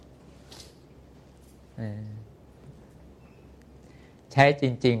ใช้จ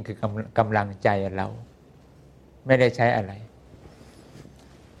ริงๆคือกำลังใจเราไม่ได้ใช้อะไร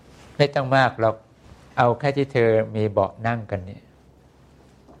ไม่ต้องมากหรอกเอาแค่ที่เธอมีเบาะนั่งกันเนี่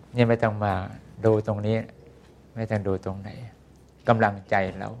ยไม่ต้องมาดูตรงนี้ไม่ต้องดูตรงไหนกำลังใจ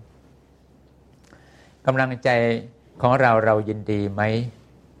เรากำลังใจของเรายินดีไหม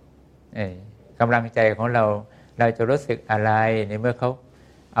กำลังใจของเราจะรู้สึกอะไรในเมื่อเขา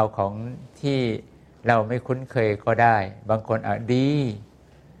เอาของที่เราไม่คุ้นเคยก็ได้บางคนดี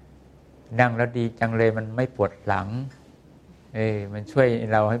นั่งแล้วดีจังเลยมันไม่ปวดหลังมันช่วย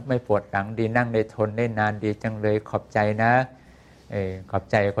เราให้ไม่ปวดหลังดีนั่งได้ทนได้นานดีจังเลยขอบใจนะขอบ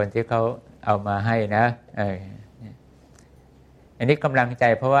ใจคนที่เขาเอามาให้นะอันนี้กำลังใจ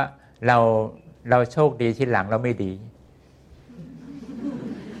เพราะว่าเราโชคดีที่หลังเราไม่ดี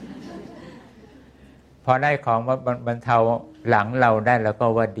พอได้ของมาบรรเทาหลังเราได้แล้วก็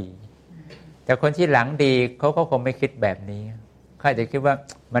ว่าดีแต่คนที่หลังดีเขาก็คงไม่คิดแบบนี้เขาอาจจะคิดว่า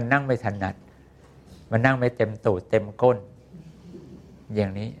มันนั่งไม่ถนัดมันนั่งไม่เต็มตูดเต็มก้นอย่า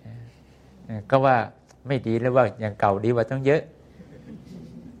งนี้ก็ว่าไม่ดีแล้วว่าอย่างเก่าดีกว่าต้องเยอะ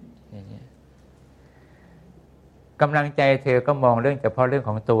อย่างนี้กำลังใจเธอก็มองเรื่องเฉพาะเรื่อง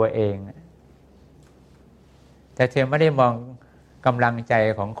ของตัวเองแต่เธอไม่ได้มองกำลังใจ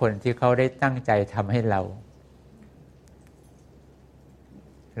ของคนที่เขาได้ตั้งใจทำให้เรา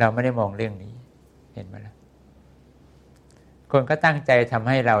ไม่ได้มองเรื่องนี้เห็นไหมล่ะคนก็ตั้งใจทำใ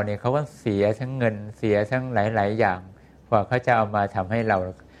ห้เราเนี่ยเขาก็เสียทั้งเงินเสียทั้งหลายๆอย่างกว่าเขาจะเอามาทำให้เรา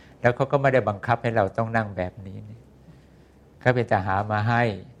แล้วเขาก็ไม่ได้บังคับให้เราต้องนั่งแบบนี้เขาเป็นแต่หามาให้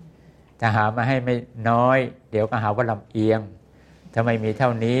แต่หามาให้ไม่น้อยเดี๋ยวก็หาว่าลำเอียงทำไมมีเท่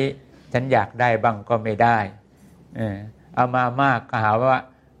านี้ฉันอยากได้บ้างก็ไม่ได้เอามามากก็หาว่า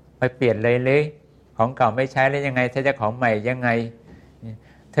ไปเปลี่ยนเลยของเก่าไม่ใช้แล้วยังไงถ้าจะของใหม่ยังไง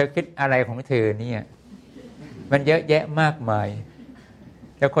เธอคิดอะไรของเธอเนี่ยมันเยอะแยะมากมาย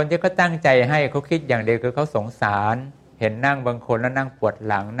แต่คนที่เขาตั้งใจให้เขาคิดอย่างเดียวคือเขาสงสารเห็นนั่งบางคนแล้วนั่งปวด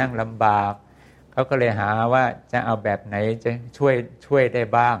หลังนั่งลำบากเขาก็เลยหาว่าจะเอาแบบไหนจะช่วยได้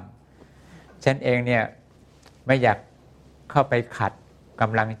บ้างฉันเองเนี่ยไม่อยากเข้าไปขัดก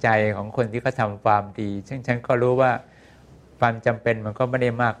ำลังใจของคนที่เขาทำความดีซึ่งฉันก็รู้ว่าความจำเป็นมันก็ไม่ได้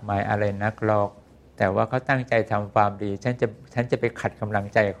มากมายอะไรนักหรอกแต่ว่าเขาตั้งใจทำความดีฉันจะไปขัดกำลัง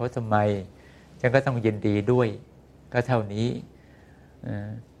ใจเขาทำไมฉันก็ต้องยินดีด้วยก็เท่านี้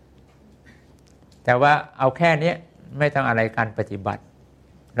แต่ว่าเอาแค่นี้ไม่ต้องอะไรการปฏิบัติ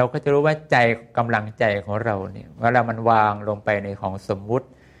เราก็จะรู้ว่าใจกำลังใจของเราเนี่ยเวลามันวางลงไปในของสมมุติ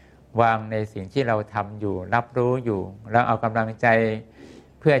วางในสิ่งที่เราทำอยู่รับรู้อยู่แล้วเอากำลังใจ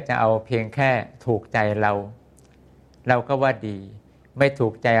เพื่อจะเอาเพียงแค่ถูกใจเราก็ว่าดีไม่ถู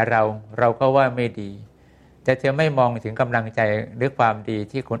กใจเราก็ว่าไม่ดีแต่เธอไม่มองถึงกำลังใจหรือความดี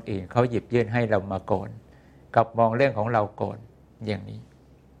ที่คนอื่นเขาหยิบยื่นให้เรามาก่อนกับมองเรื่องของเราก่อนอย่างนี้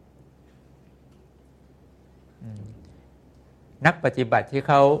นักปฏิบัติที่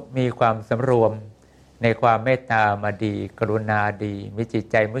เขามีความสำรวมในความเมตตามาดีกรุณาดีมีจิต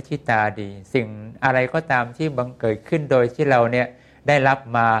ใจมุทิตาดีสิ่งอะไรก็ตามที่บังเกิดขึ้นโดยที่เราเนี่ยได้รับ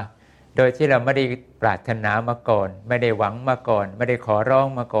มาโดยที่เราไม่ได้ปรารถนามาก่อนไม่ได้หวังมาก่อนไม่ได้ขอร้อง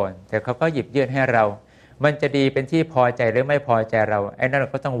มาก่อนแต่เขาก็หยิบยื่นให้เรามันจะดีเป็นที่พอใจหรือไม่พอใจเราไอ้นั่นเรา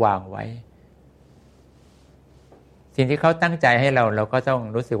ก็ต้องวางไว้สิ่งที่เขาตั้งใจให้เราก็ต้อง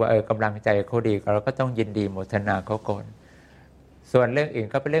รู้สึกว่ากำลังใจเขาดีเราก็ต้องยินดีโมทนาเขาก่อนส่วนเรื่องอื่น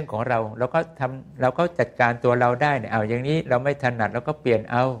ก็เป็นเรื่องของเราเราก็จัดการตัวเราได้เนี่ยเอาอย่างนี้เราไม่ถนัดเราก็เปลี่ยน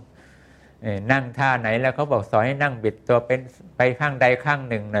เอานั่งท่าไหนแล้วเขาบอกสอนให้นั่งบิดตัวเป็นไปข้างใดข้าง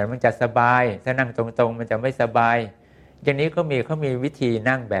หนึ่งหน่อยมันจะสบายถ้านั่งตรงๆมันจะไม่สบายอย่างนี้ก็เขามีวิธี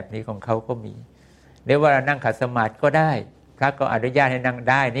นั่งแบบนี้ของเขาก็มีหรือว่านั่งขัดสมาธิก็ได้พระก็อนุญาตให้นั่ง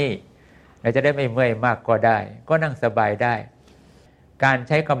ได้นี่เราจะได้ไม่เมื่อยมากก็ได้ก็นั่งสบายได้การใ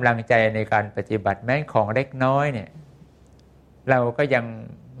ช้กำลังใจในการปฏิบัติแม้ของเล็กน้อยเนี่ยเราก็ยัง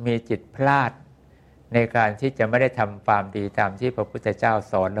มีจิตพลาดในการที่จะไม่ได้ทำความดีตามที่พระพุทธเจ้า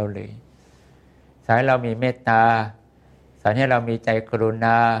สอนเราเลยสอนให้เรามีเมตตาสอนให้เรามีใจกรุณ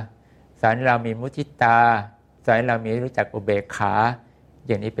าสอนให้เรามีมุทิตาสอนให้เรามีรู้จักอุเบกขาอ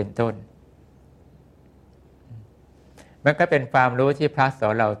ย่างนี้เป็นต้นมันก็เป็นความรู้ที่พระสอ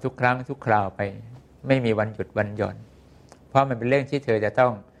นเราทุกครั้งทุกคราวไปไม่มีวันหยุดวันหย่อนเพราะมันเป็นเรื่องที่เธอจะต้อ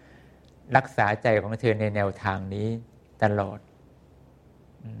งรักษาใจของเธอในแนวทางนี้ตลอด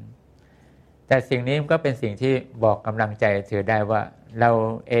แต่สิ่งนี้มันก็เป็นสิ่งที่บอกกำลังใจเธอได้ว่าเรา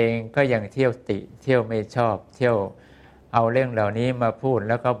เองก็ยังเที่ยวติเที่ยวไม่ชอบเที่ยวเอาเรื่องเหล่านี้มาพูด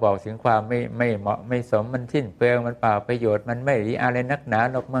แล้วก็บอกถึงความไม่เหมาะไม่สมมันสิ้นเปลืองมันเปล่าประโยชน์มันไม่ดีอะไรนักหนา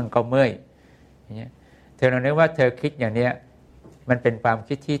หรอกมั่งก็เมื่อยอย่างเงี้ยเธอลองนึกว่าเธอคิดอย่างเนี้ย มันเป็นความ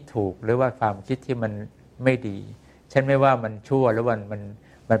คิดที่ถูกหรือว่าความคิดที่มันไม่ดีฉันไม่ว่ามันชั่วหรือว่า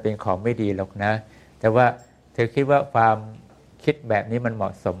มันเป็นของไม่ดีหรอกนะแต่ว่าเธอคิดว่าความคิดแบบนี้มันเหมา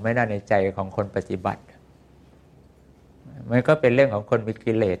ะสมไหมน่าในใจของคนปฏิบัติมันก็เป็นเรื่องของคนมี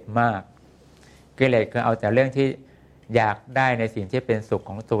กิเลสมากกิเลสคือเอาแต่เรื่องที่อยากได้ในสิ่งที่เป็นสุข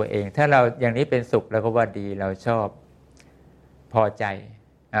ของตัวเองถ้าเราอย่างนี้เป็นสุขเราก็ว่าดีเราชอบพอใจ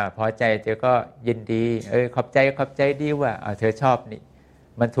พอใจเธอก็ยินดีขอบใจดีว่าเธอชอบนี่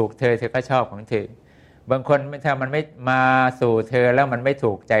มันถูกเธอก็ชอบของเธอบางคนถ้ามันไม่มาสู่เธอแล้วมันไม่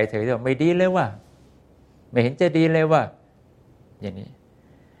ถูกใจเธอไม่ดีเลยว่าไม่เห็นจะดีเลยว่าอย่างนี้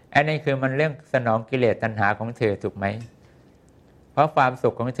อันนี้คือมันเรื่องสนองกิเลสตัณหาของเธอถูกไหมเพราะความสุ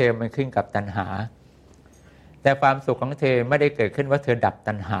ขของเธอมันขึ้นกับตัณหาแต่ความสุขของเธอไม่ได้เกิดขึ้นว่าเธอดับ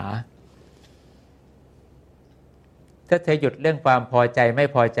ตัณหาถ้าเธอหยุดเรื่องความพอใจไม่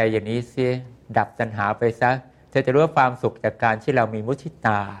พอใจอย่างนี้เสียดับตัณหาไปซะเธอจะรู้ว่าความสุขจากการที่เรามีมุทิต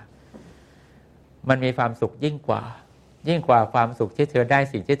ามันมีความสุขยิ่งกว่าความสุขที่เธอได้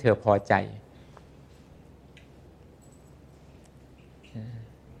สิ่งที่เธอพอใจ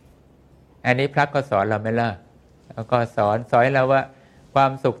อันนี้พระก็สอนเราไหมล่ะแล้วก็สอนเราว่าควา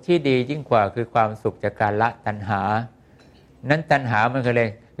มสุขที่ดียิ่งกว่าคือความสุขจากการละตัณหานั้นตัณหามันคืออะไร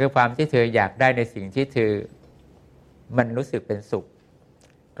คือความที่เธออยากได้ในสิ่งที่เธอมันรู้สึกเป็นสุข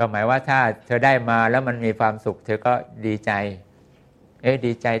ก็หมายว่าถ้าเธอได้มาแล้วมันมีความสุขเธอก็ดีใจ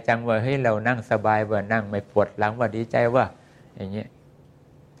ดีใจจังว่าเฮ้ยเรานั่งสบายว่านั่งไม่ปวดหลังว่าดีใจว่าอย่างเงี้ย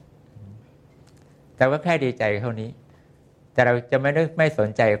แต่ว่าแค่ดีใจเท่านี้แต่เราจะไม่สน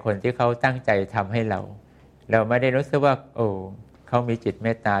ใจคนที่เขาตั้งใจทำให้เราไม่ได้รู้สึกว่าโอ้เขามีจิตเม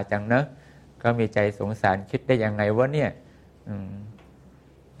ตตาจังเนอะเขามีใจสงสารคิดได้ยังไงวะเนี่ย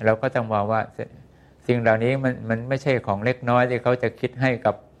เราก็ต้องมองว่าสิ่งเหล่านี้มันไม่ใช่ของเล็กน้อยที่เขาจะคิดให้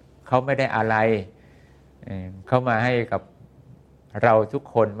กับเขาไม่ได้อะไรเขามาให้กับเราทุก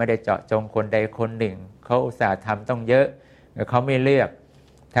คนไม่ได้เจาะจงคนใดคนหนึ่งเขาอุตส่าห์ทำต้องเยอะเขาไม่เลือก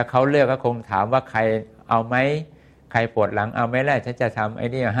ถ้าเขาเลือกก็คงถามว่าใครเอาไหมใครปวดหลังเอาไหมล่ะฉันจะทำไอ้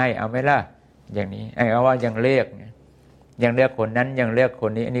นี่ให้เอาไหมล่ะอย่างนี้เอาว่ายังเลือกคนนั้นยังเลือกค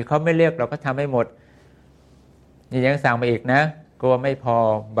นนี้อันนี้เขาไม่เลือกเราก็ทำให้หมดนี่ยังสั่งมาอีกนะกลัวไม่พอ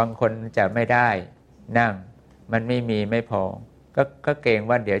บางคนจะไม่ได้นั่งมันไม่พอก็เกรง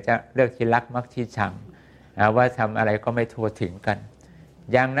ว่าเดี๋ยวจะเลือกที่รักมักที่ชังว่าทำอะไรก็ไม่ทั่วถึงกัน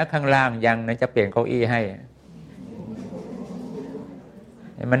ยังนะข้างล่างยังนั้นจะเปลี่ยนเก้าอี้ให้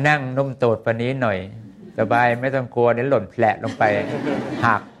มันนั่งนุ่มโตดปานนี้หน่อยสบายไม่ต้องกลัวเดี๋ยวหล่นแผลลงไป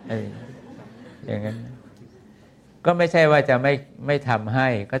หักอย่างนั้นก็ไม่ใช่ว่าจะไม่ทำให้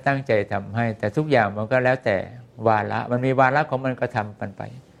ก็ตั้งใจทำให้แต่ทุกอย่างมันก็แล้วแต่วาระมันมีวาระของมันก็ทำมันไป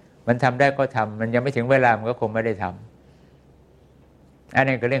มันทำได้ก็ทำมันยังไม่ถึงเวลามันก็คงไม่ได้ทำอัน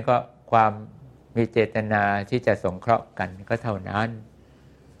นี้ก็เรื่องก็ความมีเจตนาที่จะสงเคราะห์กันก็เท่านั้น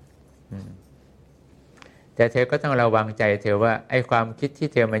แต่เธอก็ต้องระวังใจเธอว่าไอ้ความคิดที่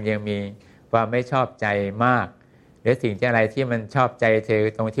เธอมันยังมีความไม่ชอบใจมากหรือสิ่งที่อะไรที่มันชอบใจเธอ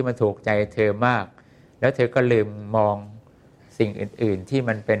ตรงที่มันถูกใจเธอมากแล้วเธอก็ลืมมองสิ่งอื่นๆที่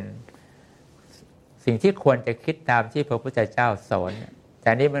มันเป็นสิ่งที่ควรจะคิดตามที่พระพุทธเจ้าสอนแต่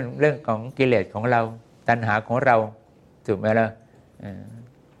นี่มันเรื่องของกิเลสของเราตัณหาของเราถูกไหมล่ะ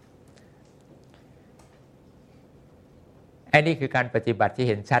ไอ้นี่คือการปฏิบัติที่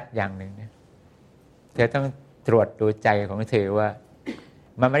เห็นชัดอย่างหนึ่งนะเธอต้องตรวจดูใจของเธอว่า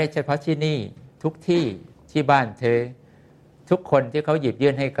มันไม่ได้เฉพาะที่นี่ทุกที่บ้านเธอทุกคนที่เขาหยิบ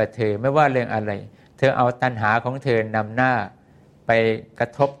ยื่นให้กับเธอไม่ว่าเรื่องอะไรเธอเอาตัณหาของเธอนำหน้าไปกระ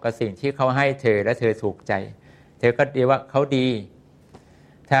ทบกับสิ่งที่เขาให้เธอและเธอถูกใจเธอก็ดีว่าเขาดี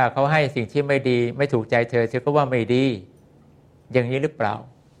ถ้าเขาให้สิ่งที่ไม่ดีไม่ถูกใจเธอก็ว่าไม่ดีอย่างนี้หรือเปล่า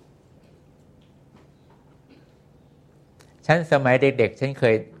ฉันสมัยเด็กๆฉันเค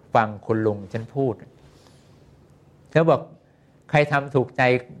ยฟังคุณลุงฉันพูดเธอบอกใครทำถูกใจ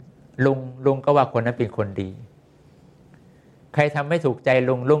ลุงก็ว่าคนนั้นเป็นคนดีใครทำไม่ถูกใจ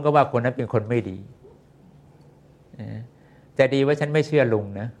ลุงก็ว่าคนนั้นเป็นคนไม่ดีแต่ดีว่าฉันไม่เชื่อลุง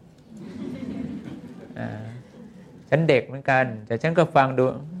นะฉันเด็กเหมือนกันแต่ฉันก็ฟัง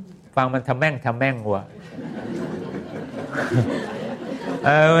มันทำแม่งว่ะ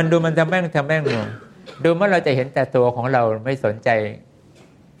มันดูมันทำแม่งว่ะดูเมื่อเราจะเห็นแต่ตัวของเราไม่สนใจ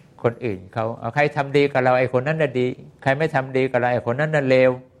คนอื่นเขาใครทำดีกับเราไอ้คนนั้นน่ะดีใครไม่ทำดีกับเราไอ้คนนั้นน่ะเล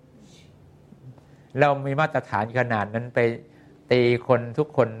วเรามีมาตรฐานขนาดนั้นไปตีคนทุก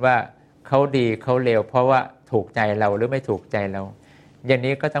คนว่าเขาดีเขาเลวเพราะว่าถูกใจเราหรือไม่ถูกใจเราอย่าง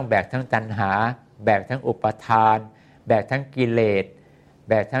นี้ก็ต้องแบกทั้งตัณหาแบกทั้งอุปทานแบกทั้งกิเลส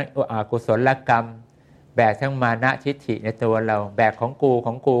แบกทั้งอกุศลกรรมแบกทั้งมานะทิฏฐิในตัวเราแบกของกูข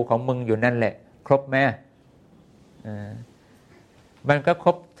องมึงอยู่นั่นแหละครบไหม มันก็คร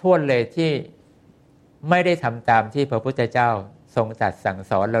บถ้วนเลยที่ไม่ได้ทำตามที่พระพุทธเจ้าทรงตรัสสั่ง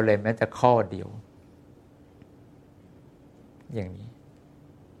สอนเราเลยแม้แต่ข้อเดียวอย่างนี้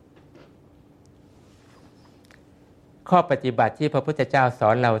ข้อปฏิบัติที่พระพุทธเจ้าสอ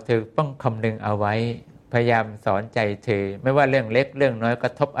นเราเธอต้องคำนึงเอาไว้พยายามสอนใจเธอไม่ว่าเรื่องเล็กเรื่องน้อยกร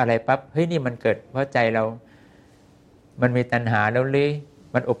ะทบอะไรปั๊บเฮ้ยนี่มันเกิดเพราะใจเรามันมีตัณหาแล้วหรือ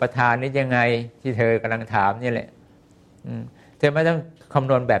มันอุปทานนี่ยังไงที่เธอกำลังถามนี่แหละเธอไม่ต้องคำ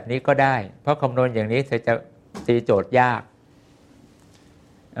นวณแบบนี้ก็ได้เพราะคำนวณอย่างนี้เธอจะตีโจทย์ยาก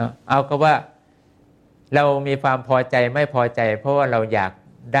เอาก็ว่าเรามีความพอใจไม่พอใจเพราะว่าเราอยาก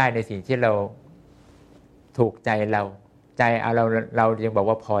ได้ในสิ่งที่เราถูกใจเราใจเรายังบอก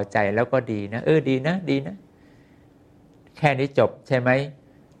ว่าพอใจแล้วก็ดีนะดีนะดีนะแค่นี้จบใช่ไหม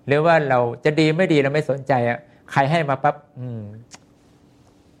หรือว่าเราจะดีไม่ดีเราไม่สนใจอ่ะใครให้มาปั๊บ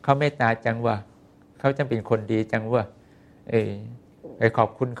เขาเมตตาจังวะเขาจะเป็นคนดีจังวะไปขอบ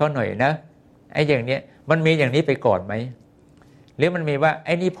คุณเขาหน่อยนะไอ้อย่างเนี้ยมันมีอย่างนี้ไปก่อนไหมหรือมันมีว่าไ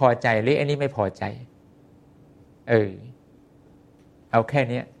อ้นี่พอใจหรือไอ้นี่ไม่พอใจเอาแค่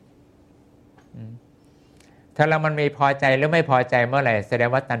นี้ถ้าเรามันมีพอใจหรือไม่พอใจเมื่อไหร่แสดง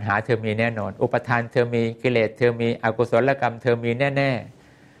ว่าตัณหาเธอมีแน่นอนอุปทานเธอมีกิเลสเธอมีอกุศลกรรมเธอมีแน่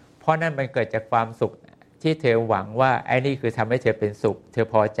ๆเพราะนั่นมันเกิดจากความสุขที่เธอหวังว่าไอ้นี่คือทำให้เธอเป็นสุขเธอ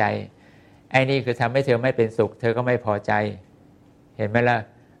พอใจไอ้นี่คือทำให้เธอไม่เป็นสุขเธอก็ไม่พอใจเห็นไหมล่ะ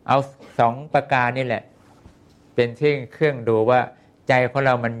เอา2ประการนี่แหละเป็นที่เครื่องดูว่าใจของเร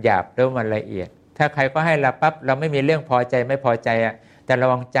ามันหยาบหรือมันละเอียดถ้าใครก็ให้เราปั๊บเราไม่มีเรื่องพอใจไม่พอใจอ่ะแต่ระ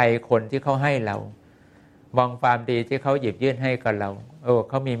วังใจคนที่เขาให้เรามองความดีที่เขาหยิบยื่นให้กับเรา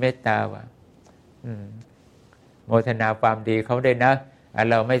เขามีเมตตาว่ะโมทนาความดีเขาได้นะ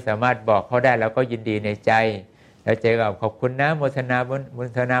เราไม่สามารถบอกเขาได้เราก็ยินดีในใจเราเจอกับขอบคุณนะโมทนาบุญ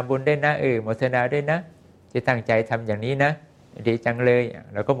ได้นะโมทนาด้วยนะที่ตั้งใจทำอย่างนี้นะดีจังเลย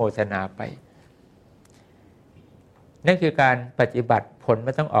เราก็โมทนาไปนั่นคือการปฏิบัติผล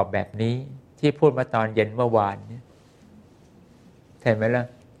มันต้องออกแบบนี้ที่พูดมาตอนเย็นเมื่อวานเนี่ยเห็นไหมล่ะ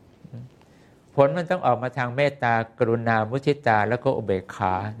ผลมันต้องออกมาทางเมตตากรุณามุทิตาแล้วก็อุเบกข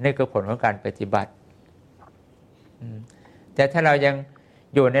านี่คือผลของการปฏิบัติแต่ถ้าเรายัง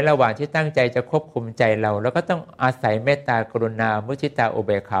อยู่ในระหว่างที่ตั้งใจจะควบคุมใจเราแล้วก็ต้องอาศัยเมตตากรุณามุทิตาอุเ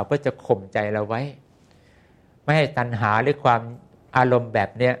บกขาเพื่อจะข่มใจเราไว้ไม่ให้ตัณหาหรือความอารมณ์แบบ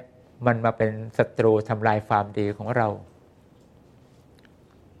เนี้ยมันมาเป็นศัตรูทำลายความดีของเรา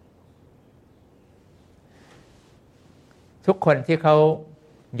ทุกคนที่เขา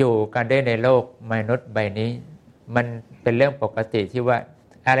อยู่กันได้ในโลกมนุษย์ใบนี้มันเป็นเรื่องปกติที่ว่า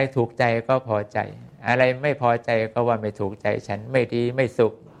อะไรถูกใจก็พอใจอะไรไม่พอใจก็ว่าไม่ถูกใจฉันไม่ดีไม่สุ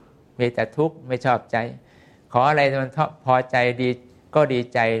ขมีแต่ทุกข์ไม่ชอบใจขออะไรมันพอใจดีก็ดี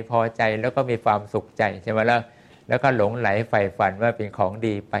ใจพอใจแล้วก็มีความสุขใจใช่ไหมล่ะแล้วก็หลงไหลใฝ่ฝันว่าเป็นของ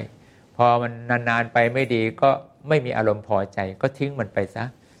ดีไปพอมันนานๆไปไม่ดีก็ไม่มีอารมณ์พอใจก็ทิ้งมันไปซะ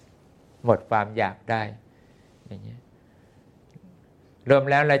หมดความอยากได้อย่างนี้รวม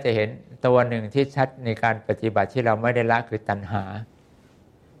แล้วเราจะเห็นตัวหนึ่งที่ชัดในการปฏิบัติที่เราไม่ได้ละคือตัณหา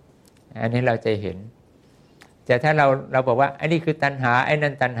อันนี้เราจะเห็นแต่ถ้าเราบอกว่าไอ้นี่คือตัณหาไอ้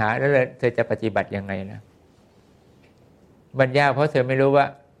นั่นตัณหาแล้วเธอจะปฏิบัติยังไงล่ะมันยากเพราะเธอไม่รู้ว่า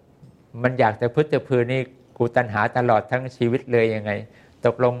มันอยากแต่พึ่งแต่พืนนี่กูตัณหาตลอดทั้งชีวิตเลยยังไงต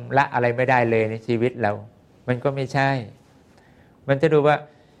กลงละอะไรไม่ได้เลยในชีวิตเรามันก็ไม่ใช่มันจะดูว่า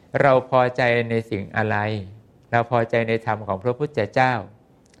เราพอใจในสิ่งอะไรเราพอใจในธรรมของพระพุทธเจ้า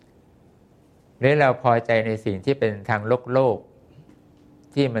หรือเราพอใจในสิ่งที่เป็นทางโลก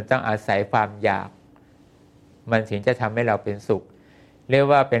ที่มันต้องอาศัยความอยากมันถึงจะทำให้เราเป็นสุขเรียก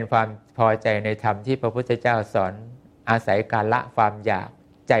ว่าเป็นความพอใจในธรรมที่พระพุทธเจ้าสอนอาศัยการละความอยาก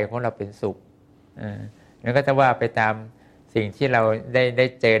ใจของเราเป็นสุขนั่นก็จะว่าไปตามสิ่งที่เราได้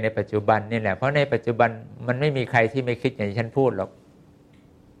เจอในปัจจุบันนี่แหละเพราะในปัจจุบันมันไม่มีใครที่ไม่คิดอย่างที่ฉันพูดหรอก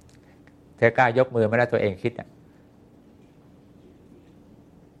เธอกล้ายกมือมาแล้วตัวเองคิด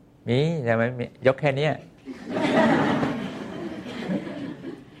มีแต่ไม่มียกแค่นี้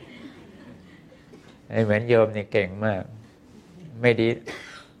เหมือนโยมนี่เก่งมากไม่ดี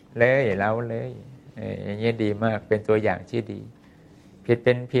เลยเราเลยอย่างนี้ดีมากเป็นตัวอย่างที่ดีผิดเ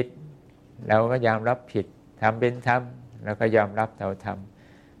ป็นผิดเราก็ยอมรับผิดทำเป็นทำเราก็ยอมรับเราท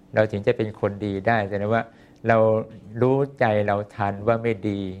ำเราถึงจะเป็นคนดีได้แต่ว่าเรารู้ใจเราทันว่าไม่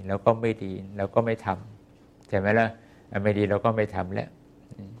ดีเราก็ไม่ดีเราก็ไม่ทำใช่ไหมล่ะไม่ดีเราก็ไม่ทำแล้ว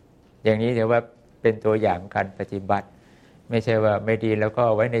อย่างนี้ถือว่าเป็นตัวอย่างการปฏิบัติไม่ใช่ว่าไม่ดีแล้วก็เ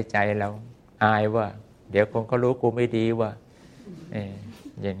อาไว้ในใจเราอายว่าเดี๋ยวคนเขารู้กูไม่ดีว่า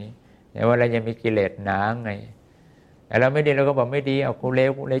อย่างนี้แต่ว่าเรายังมีกิเลสหนาไงแต่เราไม่ดีเราก็บอกไม่ดีเอากูเล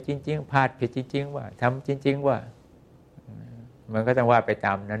วจริงๆพลาดผิดจริงๆว่าทำจริงๆว่า มันก็ต้องว่าไปต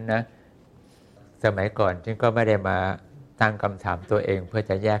ามนั้นนะสมัยก่อนฉันก็ไม่ได้มาตั้งคำถามตัวเองเพื่อ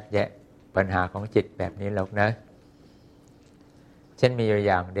จะแยกแยะปัญหาของจิตแบบนี้หรอกนะฉันมีอยู่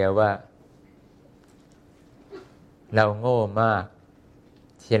อย่างเดียวว่าเราโง่มาก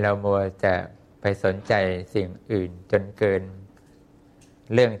ที่เรามัวจะไปสนใจสิ่งอื่นจนเกิน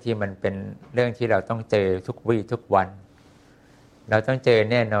เรื่องที่มันเป็นเรื่องที่เราต้องเจอทุกวี่ทุกวันเราต้องเจอ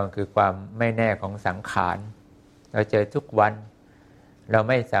แน่นอนคือความไม่แน่ของสังขารเราเจอทุกวันเรา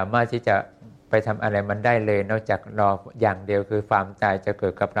ไม่สามารถที่จะไปทำอะไรมันได้เลยนอกจากรออย่างเดียวคือความตายจะเกิ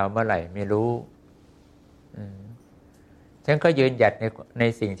ดกับเราเมื่อไหร่ไม่รู้ฉันก็ยืนหยัดใน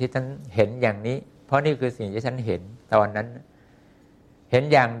สิ่งที่ฉันเห็นอย่างนี้เพราะนี่คือสิ่งที่ฉันเห็นตอนนั้นเห็น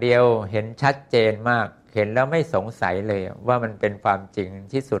อย่างเดียวเห็นชัดเจนมากเห็นแล้วไม่สงสัยเลยว่ามันเป็นความจริง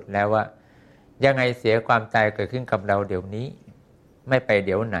ที่สุดแล้วว่ายังไงเสียความตายเกิดขึ้นกับเราเดี๋ยวนี้ไม่ไปเ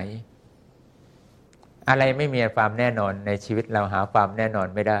ดี๋ยวไหนอะไรไม่มีความแน่นอนในชีวิตเราหาความแน่นอน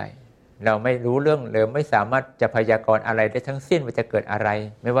ไม่ได้เราไม่รู้เรื่องเลยไม่สามารถจะพยากรณ์อะไรได้ทั้งสิ้นว่าจะเกิดอะไร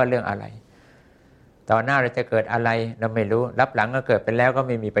ไม่ว่าเรื่องอะไรต่อหน้าเราจะเกิดอะไรเราไม่รู้รับหลังก็เกิดไปแล้วก็ไ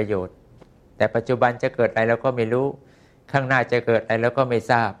ม่มีประโยชน์แต่ปัจจุบันจะเกิดอะไรเราก็ไม่รู้ข้างหน้าจะเกิดอะไรแล้วก็ไม่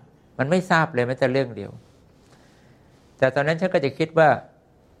ทราบมันไม่ทราบเลยแม้แต่เรื่องเดียวแต่ตอนนั้นฉันก็จะคิดว่า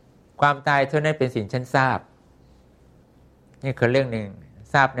ความตายเท่านั้นเป็นสิ่งฉันทราบนี่คือเรื่องหนึ่ง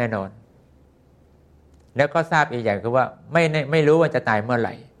ทราบแน่นอนแล้วก็ทราบอีกอย่างคือว่าไม่รู้ว่าจะตายเมื่อไห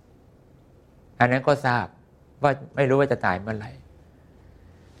ร่อันนั้นก็ทราบว่าไม่รู้ว่าจะตายเมื่อไหร่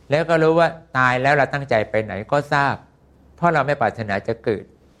แล้วก็รู้ว่าตายแล้วเราตั้งใจไปไหนก็ทราบเพราะเราไม่ปรารถนาจะเกิด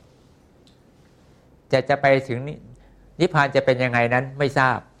จะไปถึงนิพพานจะเป็นยังไงนั้นไม่ทร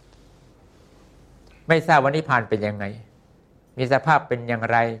าบว่านิพพานเป็นยังไงมีสภาพเป็นอย่าง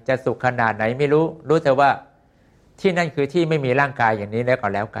ไรจะสุขขนาดไหนไม่รู้แต่ว่าที่นั่นคือที่ไม่มีร่างกายอย่างนี้แล้วก็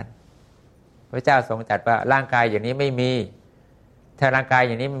แล้วกันพระเจ้าทรงตรัสว่าร่างกายอย่างนี้ไม่มีถ้าร่างกายอ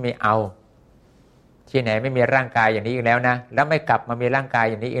ย่างนี้ไม่มีเอาที่ไหนไม่มีร่างกายอย่างนี้อีกแล้วนะแล้วไม่กลับมามีร่างกาย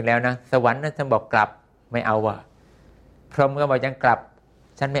อย่างนี้อีกแล้วนะสวรรค์นั้นท่านบอกกลับไม่เอาว่ะพรหมก็บอกยังกลับ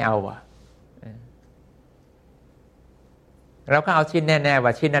ฉันไม่เอาว่ะเราก็เอาชิ้นแน่ๆว่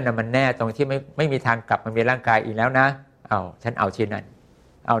าชิ้นนั้นน่ะมันแน่ตรงที่ไม่มีทางกลับมามีร่างกายอีกแล้วนะฉันเอาชิ้นนั้น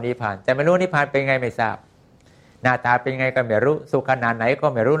เอานิพพานแต่ไม่รู้นิพพานเป็นไงไม่ทราบหน้าตาเป็นไงก็ไม่รู้สุขขนาดไหนก็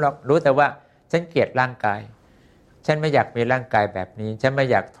ไม่รู้หรอกรู้แต่ว่าฉันเกลียดร่างกายฉันไม่อยากมีร่างกายแบบนี้ฉันไม่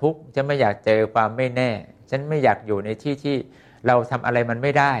อยากทุกข์ฉันไม่อยากเจอความไม่แน่ฉันไม่อยากอยู่ในที่เราทำอะไรมันไ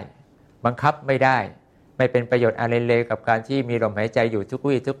ม่ได้บังคับไม่ได้ไม่เป็นประโยชน์อะไรเลยกับการที่มีลมหายใจอยู่ทุก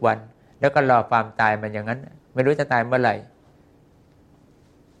วี่ทุกวันแล้วก็รอความตายมันอย่างนั้นไม่รู้จะตายเมื่อไหร่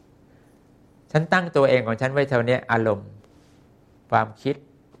ฉันตั้งตัวเองของฉันไว้เท่านี้อารมณ์ความคิด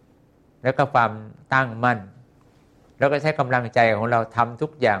แล้วก็ความตั้งมั่นแล้วก็ใช้กำลังใจของเราทำทุ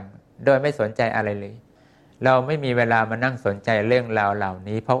กอย่างโดยไม่สนใจอะไรเลยเราไม่มีเวลามานั่งสนใจเรื่องราวเหล่า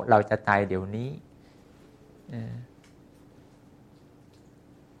นี้เพราะเราจะตายเดี๋ยวนี้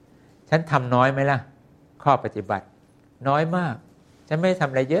ฉันทำน้อยไหมล่ะข้อปฏิบัติน้อยมากฉันไม่ท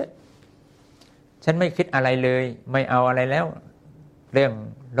ำอะไรเยอะฉันไม่คิดอะไรเลยไม่เอาอะไรแล้วเรื่อง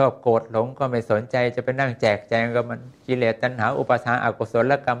โลภโกรธหลงก็ไม่สนใจจะไปนั่งแจกแจงกับมันกิเลสตัณหาอุปาทานอกุศ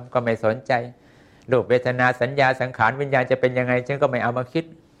ลกรรมก็ไม่สนใจรูปเวทนาสัญญาสังขารวิญญาณจะเป็นยังไงฉันก็ไม่เอามาคิด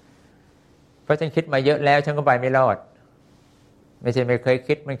เพราะฉันคิดมาเยอะแล้วฉันก็ไปไม่รอดไม่ใช่ไม่เคย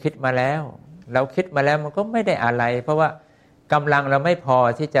คิดมันคิดมาแล้วเราคิดมาแล้วมันก็ไม่ได้อะไรเพราะว่ากำลังเราไม่พอ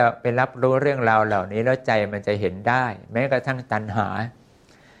ที่จะไปรับรู้เรื่องราวเหล่านี้แล้วใจมันจะเห็นได้แม้กระทั่งตัณหา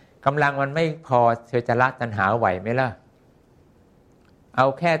กำลังมันไม่พอเธอจะละตัณหาไหวไหมล่ะเอา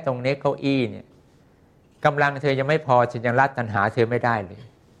แค่ตรงนี้เก้าอี้เนี่ยกำลังเธอยังไม่พอฉันยังละตัณหาเธอไม่ได้เลย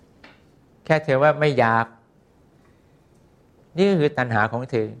แค่เธอว่าไม่อยากนี่คือตัณหาของ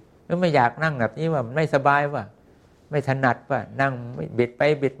เธอไม่อยากนั่งแบบนี้ว่ามันไม่สบายว่ะไม่ถนัดว่ะนั่งบิดไป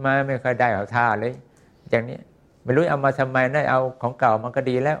บิดมาไม่ค่อยได้เอาท่าเลยอย่างนี้ไม่รู้เอามาทำไมได้เอาของเก่ามันก็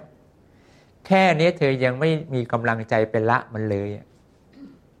ดีแล้วแค่นี้เธอยังไม่มีกำลังใจเป็นละมันเลย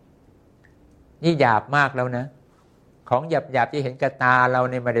นี่หยาบมากแล้วนะของหยาบที่เห็นกับตาเรา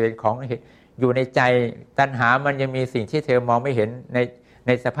เนี่ยมันเป็นของอยู่ในใจตัณหามันยังมีสิ่งที่เธอมองไม่เห็นใ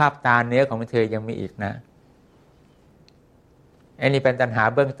นสภาพตาเนื้อของเธอยังมีอีกนะอันนี้เป็นตัณหา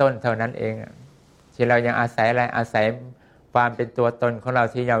เบื้องต้นเท่านั้นเองที่เรายังอาศัยอะไรอาศัยความเป็นตัวตนของเรา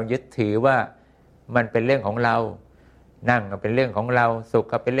ที่เรายึดถือว่ามันเป็นเรื่องของเรานั่งก็เป็นเรื่องของเราสุข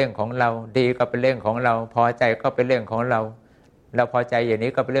ก็เป็นเรื่องของเราดีก็เป็นเรื่องของเราพอใจก็เป็นเรื่องของเราเราพอใจอย่าง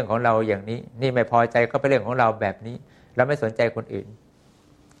นี้ก็เป็นเรื่องของเราอย่างนี้นี่ไม่พอใจก็เป็นเรื่องของเราแบบนี้เราไม่สนใจคนอื่น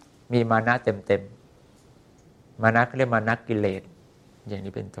มีมานะเต็มมานะเขาเรียกมานะกิเลสอย่าง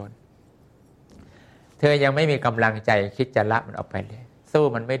นี้เป็นต้นเธอยังไม่มีกำลังใจคิดจะละมันออกไปเลยสู้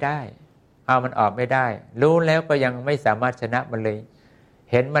มันไม่ได้ เอามันออกไม่ได้รู้แล้วก็ยังไม่สามารถชนะมันเลย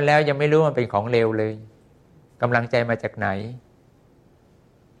เห็นมันแล้วยังไม่รู้มันเป็นของเลวเลยกำลังใจมาจากไหน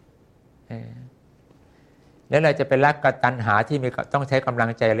แล้วเราจะไปละกับตัณหาที่มีต้องใช้กำลั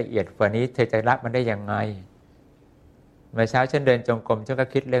งใจละเอียดกว่านี้เธอจะละมันได้ยังไงเมื่อเช้าฉันเดินจงกรมฉันก็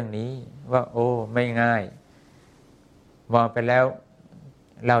คิดเรื่องนี้ว่าโอ้ไม่ง่ายมองไปแล้ว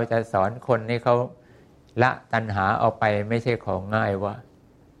เราจะสอนคนให้เขาละตัณหาออกไปไม่ใช่ของง่ายวะ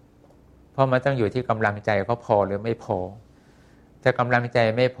เพราะมันต้องอยู่ที่กำลังใจเขาพอหรือไม่พอถ้ากำลังใจ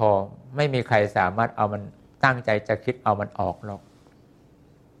ไม่พอไม่มีใครสามารถเอามันตั้งใจจะคิดเอามันออกหรอก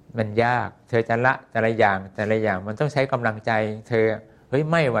มันยากเธอจะละแต่ละอย่างมันต้องใช้กำลังใจเธอเฮ้ย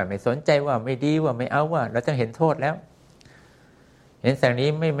ไม่ว่าไม่สนใจว่าไม่ดีว่าไม่เอาว่าเราต้องเห็นโทษแล้วเห็นสิ่งนี้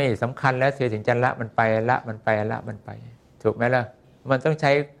ไม่สำคัญแล้วเธอถึงจะละมันไปถูกไหมล่ะมันต้องใ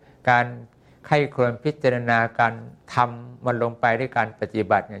ช้การไข้ครวญพิจารณาการทำมันลงไปด้วยการปฏิ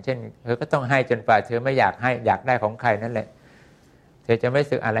บัติอย่างเช่นเธอก็ต้องให้จนกว่าเธอไม่อยากให้อยากได้ของใครนั่นแหละเธอจะไม่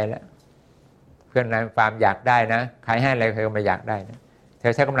สึกอะไรแล้วเพื่อนนายความอยากได้นะใครให้อะไรเธอไม่อยากได้นะเธ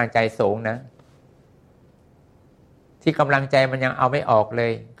อใช้กำลังใจสูงนะที่กำลังใจมันยังเอาไม่ออกเล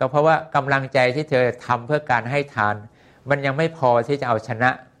ยก็เพราะว่ากำลังใจที่เธอทำเพื่อการให้ทานมันยังไม่พอที่จะเอาชนะ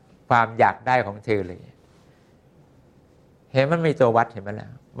ความอยากได้ของเธอเลยเห็นมันมีตัววัดเห็นไหมล่ะ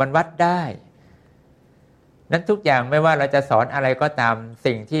มันวัดได้นั้นทุกอย่างไม่ว่าเราจะสอนอะไรก็ตาม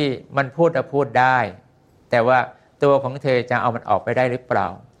สิ่งที่มันพูดได้แต่ว่าตัวของเธอจะเอามันออกไปได้หรือเปล่า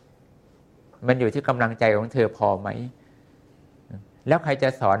มันอยู่ที่กำลังใจของเธอพอไหมแล้วใครจะ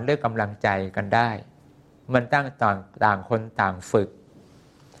สอนเรื่องกำลังใจกันได้มันต่างคนต่างฝึก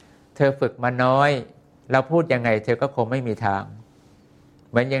เธอฝึกมาน้อยเราพูดยังไงเธอก็คงไม่มีทาง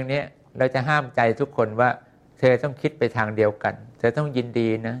เหมือนอย่างนี้เราจะห้ามใจทุกคนว่าเธอต้องคิดไปทางเดียวกันเธอต้องยินดี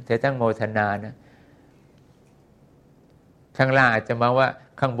นะเธอต้องโมทนานะข้างล่างอาจจะมาว่า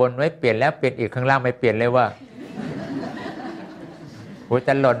ข้างบนไว้เปลี่ยนแล้วเปลี่ยนอีกข้างล่างไม่เปลี่ยนเลยว่าโหจ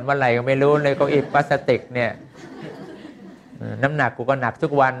ะหล่นเมื่อไหร่ก็ไม่รู้เลยเก้าอี้พลาสติกเนี่ยน้ำหนักกูก็หนักทุ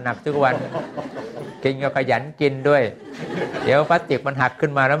กวันกินก็ขยันกินด้วยเดี๋ยวพลาสติกมันหักขึ้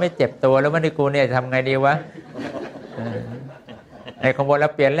นมาแล้วไม่เจ็บตัวแล้วมันนี่กูเนี่ยทำไงดีวะไอ้ข้างบนเรา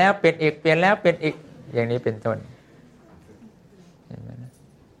เปลี่ยนแล้วเปลี่ยนอีกเปลี่ยนแล้วเปลี่ยนอีกอย่างนี้เป็นต้น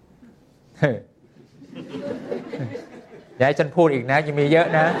อย่าให้ฉันพูดอีกนะยังมีเยอะ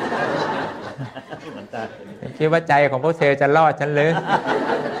นะคิดว่าใจของพวกเธอจะรอดฉันหรือ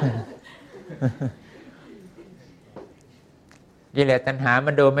กิเลสตัณหา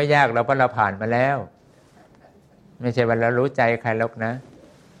มันดูไม่ยากเราเพราะเราผ่านมาแล้วไม่ใช่ว่าเรารู้ใจใครหรอกนะ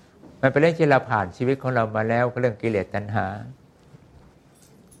มันเป็นเรื่องที่เราผ่านชีวิตของเรามาแล้วก็เรื่องกิเลสตัณหา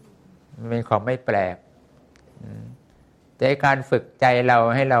มันเป็นของไม่แปลกแต่การฝึกใจเรา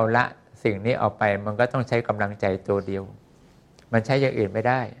ให้เราละสิ่งนี้ออกไปมันก็ต้องใช้กำลังใจตัวเดียวมันใช้อย่างอื่นไม่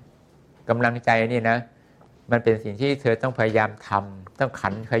ได้กำลังใจนี่นะมันเป็นสิ่งที่เธอต้องพยายามทำต้อง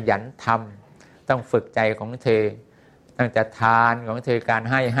ขยันทำต้องฝึกใจของเธอตั้งแต่ทานของเธอการ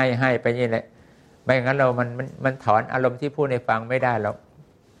ให้ไปนี่แหละไม่งั้นมันถอนอารมณ์ที่พูดในฟังไม่ได้หรอก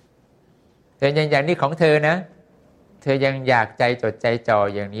เธอยังอย่างนี้ของเธอนะเธอยังอยากใจจดใจจ่อ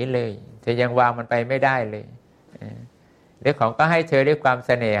อย่างนี้เลยเธอยังวางมันไปไม่ได้เลยเรื่องของก็ให้เธอด้วยความเ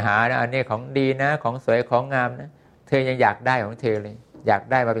สน่หานะอันนี้ของดีนะของสวยของงามนะเธอยังอยากได้ของเธอเลยอยาก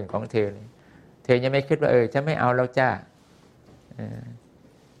ได้มาเป็นของเธอเลยเธอยังไม่คิดว่าฉันไม่เอาแล้วจ้า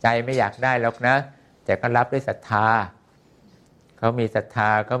ใจไม่อยากได้หรอกนะแต่ก็รับด้วยศรัทธาเขามีศรัทธา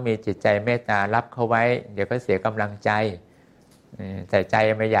เขามีจิตใจเมตตารับเขาไว้เดี๋ยวก็เสียกำลังใจแต่ใจ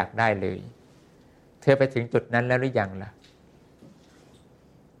ไม่อยากได้เลยเธอไปถึงจุดนั้นแล้วหรือยังล่ะ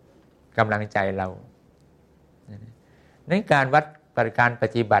กำลังใจเรานั้นการวัดการป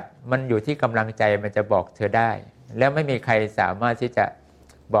ฏิบัติมันอยู่ที่กำลังใจมันจะบอกเธอได้แล้วไม่มีใครสามารถที่จะ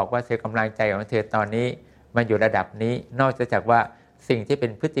บอกว่าเธอกำลังใจของเธอตอนนี้มันอยู่ระดับนี้นอกจากว่าสิ่งที่เป็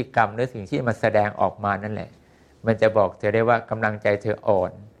นพฤติกรรมหรือสิ่งที่มันแสดงออกมานั่นแหละมันจะบอกเธอได้ว่ากำลังใจเธออ่อ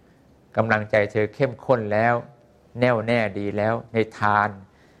นกำลังใจเธอเข้มข้นแล้วแน่วแน่ดีแล้วในทาน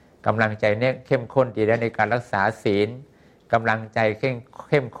กำลังใจเนี่ยเข้มข้นดีแล้วในการรักษาศีลกำลังใจเ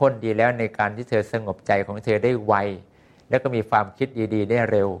ข้มข้นดีแล้วในการที่เธอสงบใจของเธอได้ไวแล้วก็มีความคิดดีๆได้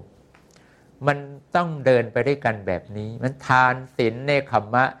เร็วมันต้องเดินไปด้วยกันแบบนี้มันทานศีลเนกขัม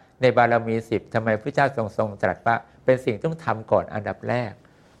มะในบารมี10ทำไมพระเจ้าทรงตรัสว่าเป็นสิ่งต้องทำก่อนอันดับแรก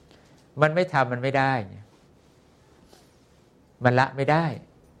มันไม่ทำมันไม่ได้มันละไม่ได้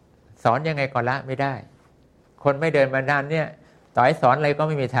สอนยังไงก็ละไม่ได้คนไม่เดินมานานเนี่ยต่อให้สอนอะไรก็ไ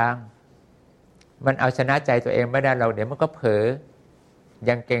ม่มีทางมันเอาชนะใจตัวเองไม่ได้เราเดี๋ยวมันก็เผลอ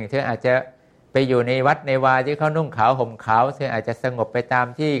ยังเก่งเธออาจจะไปอยู่ในวัดในวาที่เขานุ่งขาวห่มขาวเธออาจจะสงบไปตาม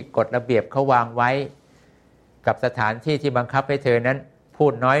ที่กฎระเบียบเขาวางไว้กับสถานที่ที่บังคับให้เธอนั้นพู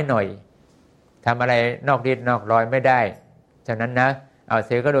ดน้อยหน่อย ทำอะไรนอกรีดนอกรอยไม่ได้ฉะนั้นนะเอาเ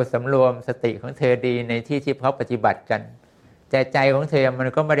ธอก็ดูสำรวมสติของเธอดีในที่ที่เขาปฏิบัติกันแต่ใจของเธอมัน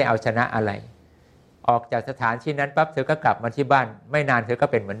ก็ไม่ได้เอาชนะอะไรออกจากสถานที่นั้นปั๊บเธอก็กลับมาที่บ้านไม่นานเธอก็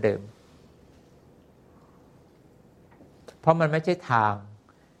เป็นเหมือนเดิมเพราะมันไม่ใช่ทาง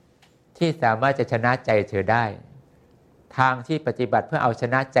ที่สามารถจะชนะใจเธอได้ทางที่ปฏิบัติเพื่อเอาช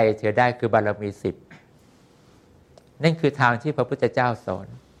นะใจเธอได้คือบารมี10นั่นคือทางที่พระพุทธเจ้าสอน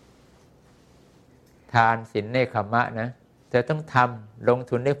ทานศีลเนกขัมมะนะเธอต้องทำลง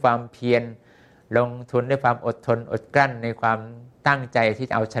ทุนด้วยความเพียรลงทุนด้วยความอดทนอดกลั้นในความตั้งใจที่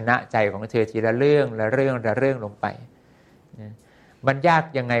จะเอาชนะใจของเธอทีละเรื่องละเรื่องละเรื่องลงไปมันยาก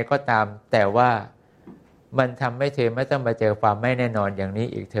ยังไงก็ตามแต่ว่ามันทำให้เธอไม่ต้องมาเจอความไม่แน่นอนอย่างนี้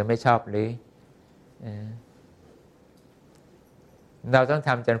อีกเธอไม่ชอบหรือเราต้องท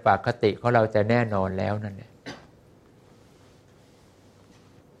ำจนฝากคติของเราจะแน่นอนแล้วนั่นแหละ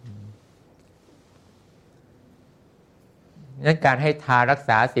นั้นการให้ทานรักษ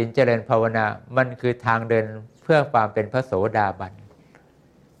าศีลเจริญภาวนามันคือทางเดินเพื่อความเป็นพระโสดาบัน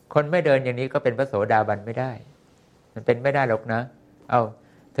คนไม่เดินอย่างนี้ก็เป็นพระโสดาบันไม่ได้มันเป็นไม่ได้หรอกนะ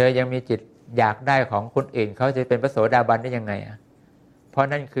เธอยังมีจิตอยากได้ของคนอื่นเขาจะเป็นพระโสดาบันได้ยังไงอ่ะเพราะ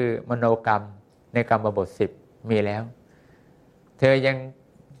นั่นคือมโนกรรมในกรรมบท10มีแล้วเธอยัง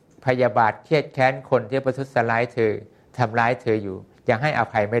พยาบาทเครียดแค้นคนที่ประทุษร้ายเธอทำร้ายเธออยู่ยังให้อ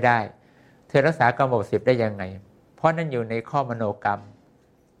ภัยไม่ได้เธอรักษากรรมบท10ได้ยังไงเพราะนั่นอยู่ในข้อมโนกรรม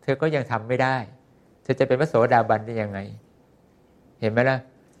เธอก็ยังทำไม่ได้เธอจะเป็นพระโสดาบันได้ยังไงเห็นไหมล่ะ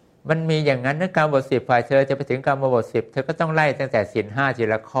มันมีอย่างนั้นนะกรรมบท10ฝ่ายเธอจะไปถึงกรรมบท10เธอก็ต้องไล่ตั้งแต่ศีล5ที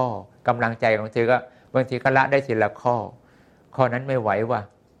ละข้อกำลังใจของเธอก็บางทีก็ละได้ทีละข้อนั้นไม่ไหวว่ะ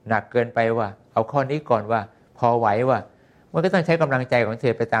หนักเกินไปว่ะเอาข้อนี้ก่อนว่ะพอไหวว่ะมันก็ต้องใช้กำลังใจของเธ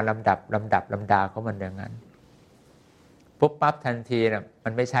อไปตามลำดับลำดาของมันอย่างนั้นปุ๊บปั๊บทันทีนะมั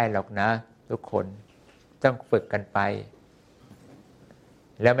นไม่ใช่หรอกนะทุกคนต้องฝึกกันไป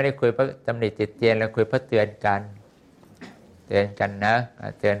แล้วไม่ได้คุยเพื่อตำหนิติเตียนแล้วคุยเพื่อเตือนกันนะ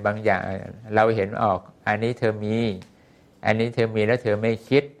เตือนบางอย่างเราเห็นออกอันนี้เธอมีอันนี้เธอมีแล้วเธอไม่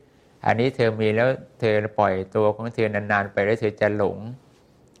คิดอันนี้เธอมีแล้วเธอปล่อยตัวของเธอนานๆไปแล้วเธอจะหลง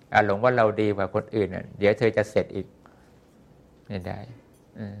ว่าเราดีกว่าคนอื่นเดี๋ยวเธอจะเสร็จอีกไม่ได้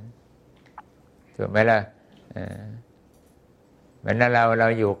ถูกไหมล่ะเหมือนเรา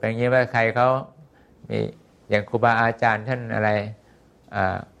อยู่กันอย่างนี้ว่าใครเขามีอย่างครูบาอาจารย์ท่านอะไร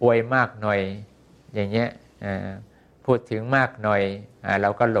อวยมากหน่อยอย่างเงี้ยพูดถึงมากหน่อยเรา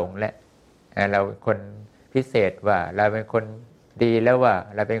ก็หลงแล้วเราเป็นคนพิเศษว่าเราเป็นคนดีแล้วว่า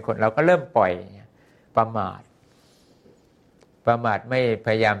เราก็เริ่มปล่อยประมาทไม่พ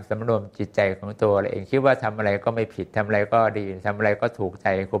ยายามสำรวมจิตใจของตัวเองคิดว่าทำอะไรก็ไม่ผิดทำอะไรก็ดีทำอะไรก็ถูกใจ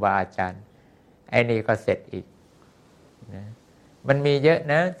ครูบาอาจารย์ไอ้นี่ก็เสร็จอีกนะมันมีเยอะ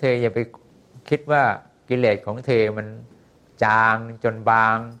นะเธออย่าไปคิดว่ากิเลสของเธอมันจางจนบา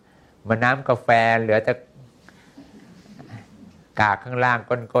งเหมือนน้ำกาแฟเหลือแต่กากข้างล่าง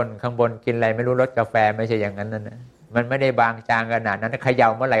ก้นข้างบนกินอะไรไม่รู้รสกาแฟไม่ใช่อย่างนั้นนะมันไม่ได้บางจางขนาดนั้นเขย่า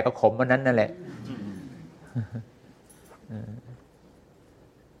เมื่อไหร่ก็ขมเมื่อนั้นนั่นแหละ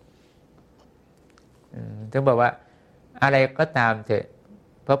ถึงบอกว่าอะไรก็ตามเถอะ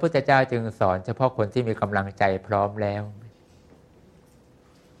พระพุทธเจ้าจึงสอนเฉพาะคนที่มีกำลังใจพร้อมแล้ว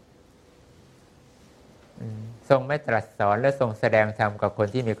ทรงไม่ตรัสสอนและทรงแสดงธรรมกับคน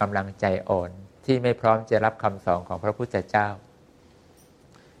ที่มีกำลังใจอ่อนที่ไม่พร้อมจะรับคำสอนของพระพุทธเจ้า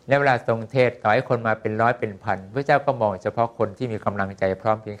และเวลาทรงเทศต่อให้คนมาเป็นร้อยเป็นพันพระเจ้าก็มองเฉพาะคนที่มีกำลังใจพร้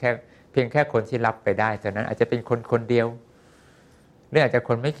อมเพียงแค่คนที่รับไปได้เท่านั้นอาจจะเป็นคนเดียวหรืออาจจะค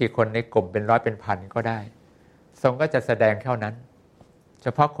นไม่กี่คนในกลุ่มเป็นร้อยเป็นพันก็ได้ทรงก็จะแสดงเท่านั้นเฉ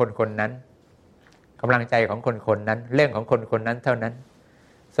พาะคนนั้นกำลังใจของคนนั้นเรื่องของคนนั้นเท่านั้น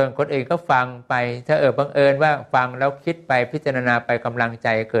ส่วนคนอื่นก็ฟังไปถ้าบังเอิญว่าฟังแล้วคิดไปพิจารณาไปกำลังใจ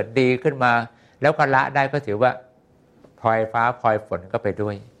เกิดดีขึ้นมาแล้วก็ละได้ก็ถือว่าพลอยฟ้าพลอยฝนก็ไปด้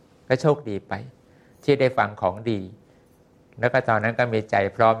วยก็โชคดีไปที่ได้ฟังของดีแล้วก็ตอนนั้นก็มีใจ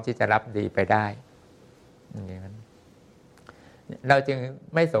พร้อมที่จะรับดีไปได้อย่างนั้นเราจึง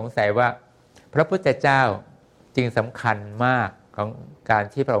ไม่สงสัยว่าพระพุทธเจ้าจึงสำคัญมากของการ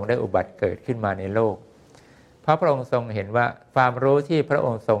ที่พระองค์ได้อุบัติเกิดขึ้นมาในโลกเพราะพระองค์ทรงเห็นว่าความรู้ที่พระอ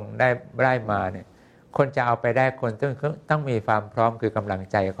งค์ทรงได้มาเนี่ยคนจะเอาไปได้คนต้องมีความพร้อมคือกำลัง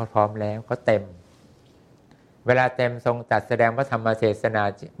ใจเขาพร้อมแล้วเขาเต็มเวลาเต็มทรงตรัสแสดงพระธรรมเทศนา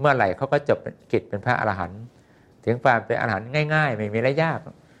เมื่อไหร่เขาก็จบกิจเป็นพระอรหันต์ถึงความเป็นอรหันต์ง่ายๆไม่มีอะไรยาก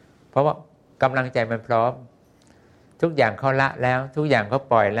เพราะว่ากำลังใจมันพร้อมทุกอย่างเขาละแล้วทุกอย่างเขา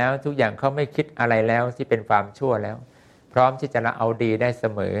ปล่อยแล้วทุกอย่างเขาไม่คิดอะไรแล้วที่เป็นความชั่วแล้วพร้อมที่จะละเอาดีได้เส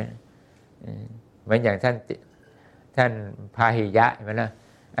มอเหมือนอย่างท่านพาหิยะเห็นไหมล่ะ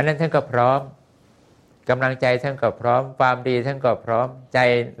อันนั้นท่านก็พร้อม กำลังใจท่านก็พร้อมความดีท่านก็พร้อมใจ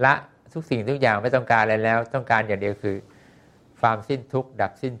ละทุกสิ่งทุกอย่างไม่ต้องการอะไรแล้วต้องการอย่างเดียวคือความสิ้นทุกข์ดั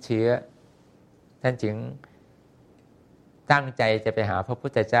บสิ้นเชื้อท่านจึงตั้งใจจะไปหาพระพุ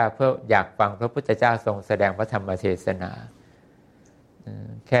ทธเจ้าเพื่ออยากฟังพระพุทธเจ้าทรงแสดงพระธรรมเทศนา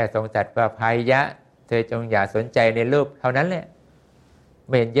แค่ทรงตรัสว่าภัยยะเธอจงอย่าสนใจในรูปเท่านั้นแหละไ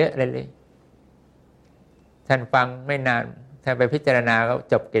ม่เห็นเยอะเลยท่านฟังไม่นานท่านไปพิจารณาก็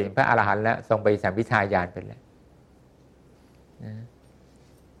จบเก่งพระอรหันต์แล้วทรงไปสัมภิทายานไปแล้ว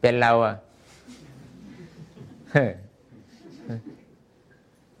เป็นเราอ่ะ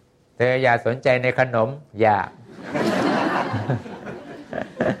เธออย่าสนใจในขนมอย่า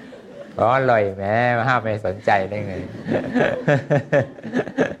อ๋ออร่อยแม้ห้ามไม่สนใจได้ไง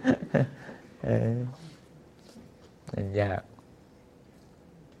มันยาก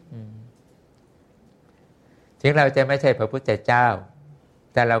ถึงเราจะไม่ใช่พระพุทธเจ้า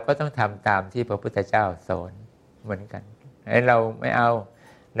แต่เราก็ต้องทำตามที่พระพุทธเจ้าสอนเหมือนกันเราไม่เอา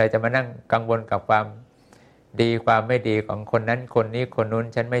เราจะมานั่งกังวลกับความดีความไม่ดีของคนนั้นคนนี้คนนู้น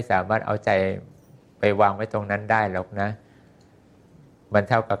ฉันไม่สามารถเอาใจไปวางไว้ตรงนั้นได้หรอกนะมัน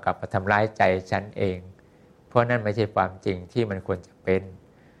เท่ากับมาทำร้ายใจฉันเองเพราะนั่นไม่ใช่ความจริงที่มันควรจะเป็น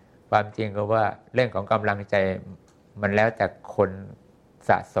ความจริงก็ว่าเรื่องของกำลังใจมันแล้วแต่คนส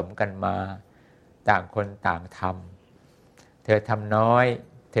ะสมกันมาต่างคนต่างทำเธอทำน้อย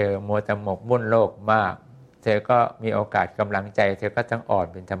เธอมัวแต่หมกมุ่นโลกมากเธอก็มีโอกาสกำลังใจเธอก็ต้องอ่อน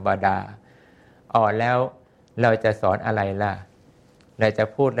เป็นธรรมดาอ่อนแล้วเราจะสอนอะไรล่ะเราจะ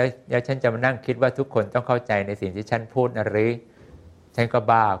พูดแล้วฉันจะมานั่งคิดว่าทุกคนต้องเข้าใจในสิ่งที่ฉันพูดนะหรือฉันก็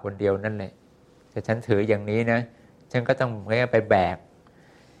บ้าคนเดียวนั่นแหละแต่ฉันถืออย่างนี้นะฉันก็ต้องไปแบ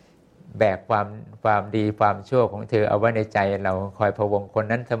กความดีความชั่วของเธอเอาไว้ในใจเราคอยพะวงคน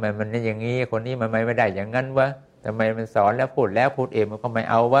นั้นทำไมมันอย่างนี้คนนี้มันไม่ได้อย่างนั้นวะทำไมมันสอนแล้วพูดเองมันก็ไม่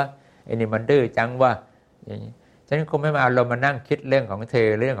เอาวะไอ้นี่มันดื้อจังวะอย่างนี้ฉันคงไม่มาเอาเรามานั่งคิดเรื่องของเธอ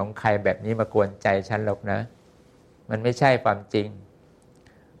เรื่องของใครแบบนี้มากวนใจฉันหรอกนะมันไม่ใช่ความจริง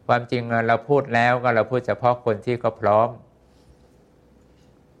ความจริงเราพูดแล้วก็เราพูดเฉพาะคนที่เขาพร้อม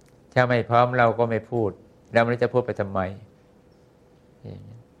ถ้าไม่พร้อมเราก็ไม่พูดเราไม่รู้จะพูดไปทำไม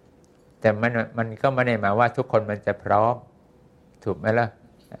แต่มันก็ไม่ได้หมายว่าทุกคนมันจะพร้อมถูกไหมล่ะ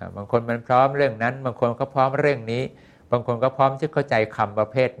บางคนมันพร้อมเรื่องนั้นบางคนก็พร้อมเรื่องนี้บางคนก็พร้อมที่เข้าใจคำประ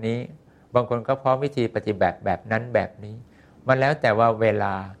เภทนี้บางคนก็พร้อมวิธีปฏิบัติแบบนั้นแบบนี้มันแล้วแต่ว่าเวล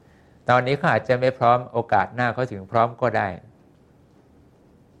าตอนนี้เขาอาจจะไม่พร้อมโอกาสหน้าเขาถึงพร้อมก็ได้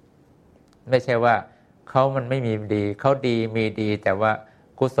ไม่ใช่ว่าเขามันไม่มีดีเขาดีมีดีแต่ว่า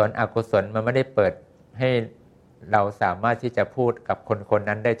กุศลอกุศลมันไม่ได้เปิดให้เราสามารถที่จะพูดกับคน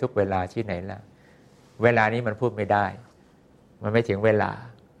นั้นได้ทุกเวลาที่ไหนล่ะเวลานี้มันพูดไม่ได้มันไม่ถึงเวลา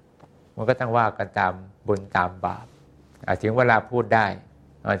มันก็ต้องว่ากันตามบุญตามบาปถึงเวลาพูดได้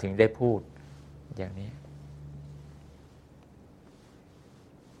ถึงได้พูดอย่างนี้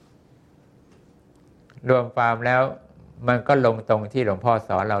รวมความแล้วมันก็ลงตรงที่หลวงพ่อส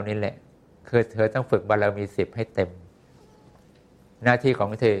อนเรานี่แหละคือเธอต้องฝึกบารมี10ให้เต็มหน้าที่ขอ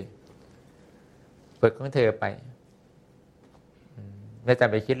งเธอฝึกของเธอไปไม่ต้อง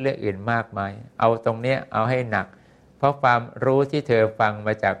ไปคิดเรื่องอื่นมากมายเอาตรงเนี้ยเอาให้หนักเพราะความรู้ที่เธอฟังม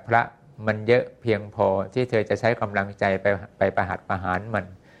าจากพระมันเยอะเพียงพอที่เธอจะใช้กำลังใจไปประหัตประหารมัน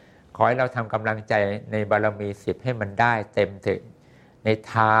ขอให้เราทำกำลังใจในบารมี10ให้มันได้เต็มถึงใน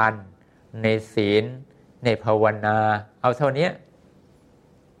ทานในศีลในภาวนาเอาเท่านี้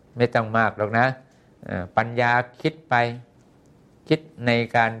ไม่ต้องมากหรอกนะปัญญาคิดไปคิดใน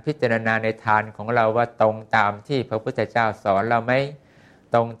การพิจารณาในทานของเราว่าตรงตามที่พระพุทธเจ้าสอนเราไหม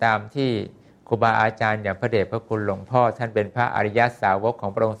ตรงตามที่ครูบาอาจารย์อย่างพระเดชพระคุณหลวงพ่อท่านเป็นพระอริยสาวกขอ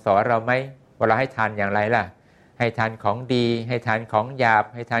งพระองค์สอนเราไหมว่าเราให้ทานอย่างไรล่ะให้ทานของดีให้ทานของหยาบ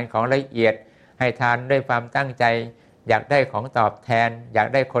ให้ทานของละเอียดให้ทานด้วยความตั้งใจอยากได้ของตอบแทนอยาก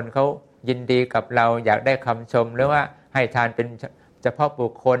ได้คนเขายินดีกับเราอยากได้คำชมหรือว่าให้ทานเป็นเฉพาะบุ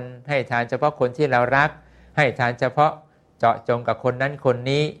คคลให้ทานเฉพาะคนที่เรารักให้ทานเฉพาะเจาะจงกับคนนั้นคน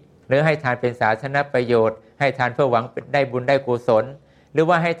นี้หรือให้ทานเป็นสาธารณประโยชน์ให้ทานเพื่อหวังได้บุญได้กุศลหรือ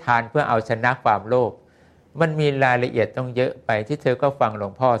ว่าให้ทานเพื่อเอาชนะความโลภมันมีรายละเอียดต้องเยอะไปที่เธอก็ฟังหลว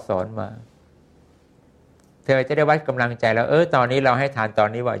งพ่อสอนมาเธอจะได้วัดกำลังใจแล้วตอนนี้เราให้ทานตอน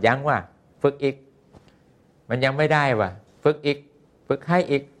นี้ว่ายังว่าฝึกอีกมันยังไม่ได้ว่ะฝึกอีกฝึกให้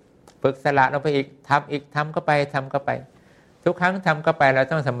อีกฝึกสละลงไปอีกทำอีกทำก็ไปทำก็ไปทุกครั้งทำก็ไปเรา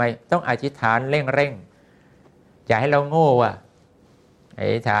ต้องทำไมต้องอธิษฐานเร่งอย่าให้เราโง่ว่ะอ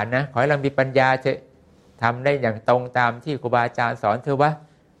ธิษฐานนะขอให้เรามีปัญญาเถอะทำได้อย่างตรงตามที่ครูบาอาจารย์สอนเธอวะ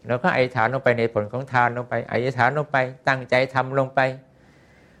เราก็อธิษฐานลงไปในผลของทานลงไปอธิษฐานลงไปตั้งใจทำลงไป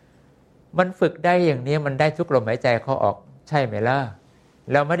มันฝึกได้อย่างนี้มันได้ทุกลมหายใจเขาออกใช่ไหมล่ะ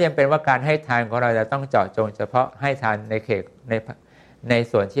เราไม่ได้เป็นว่าการให้ทานของเราจะต้องเจาะจงเฉพาะให้ทานในเขตใน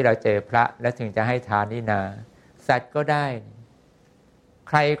ส่วนที่เราเจอพระแล้วถึงจะให้ทานนี่นาสัตว์ก็ได้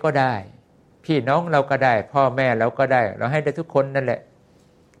ใครก็ได้พี่น้องเราก็ได้พ่อแม่เราก็ได้เราให้ได้ทุกคนนั่นแหละ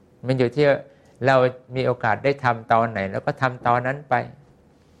มันอยู่ที่เรามีโอกาสได้ทำตอนไหนแล้วก็ทำตอนนั้นไป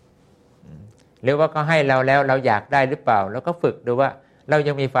หรือว่าก็ให้เราแล้วเราอยากได้หรือเปล่าแล้วก็ฝึกดูว่าเรา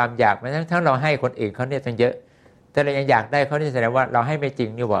ยังมีความอยากไหมทั้งเราให้คนอื่นเขาเนี่ยตั้งเยอะแต่เรายังอยากได้เขาที่แสดงว่าเราให้ไม่จริง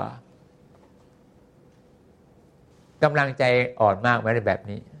นี่หว่ากำลังใจอ่อนมากไหมในแบบ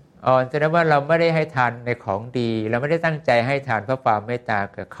นี้อ่อนแสดงว่าเราไม่ได้ให้ทานในของดีเราไม่ได้ตั้งใจให้ทานเพราะความเมตตา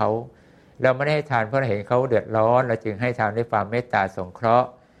กับเขาเราไม่ได้ให้ทานเพราะเห็นเขาเดือดร้อนเราจึงให้ทานด้วยความเมตตาสงเคราะห์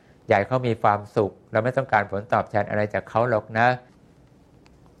อยากเขามีความสุขเราไม่ต้องการผลตอบแทนอะไรจากเขาหรอกนะ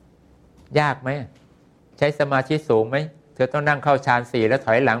ยากไหมใช้สมาธิสูงไหมเธอต้องนั่งเข้าฌาน4แล้วถ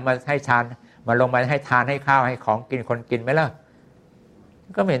อยหลังมาให้ฌานมาลงมาให้ทานให้ข้าวให้ของกินคนกินไหมล่ะ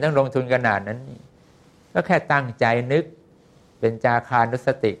ก็ไม่เห็นต้องลงทุนขนาดนั้นก็แค่ตั้งใจนึกเป็นจาคานุส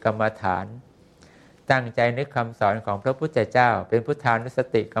ติกรรมฐานตั้งใจนึกคำสอนของพระพุทธเจ้าเป็นพุทธานุส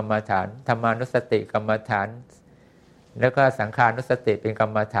ติกรรมฐานธรรมานุสติกรรมฐานแล้วก็สังขานุสติเป็นกร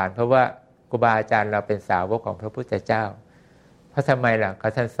รมฐานเพราะว่าครูบาอาจารย์เราเป็นสาวกของพระพุทธเจ้าเพราะทำไมล่ะก็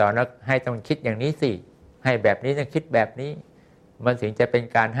ท่านสอนแล้วให้ต้องคิดอย่างนี้สิให้แบบนี้ต้องคิดแบบนี้มันถึงจะเป็น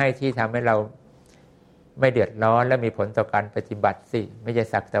การให้ที่ทำให้เราไม่เดือดร้อนและมีผลต่อการปฏิบัติสิไม่ใช่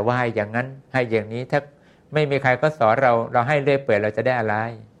สักแต่ว่าให้อย่างนั้นให้อย่างนี้ถ้าไม่มีใครก็สอนเราให้เรื่อยเปื่อยเราจะได้อะไร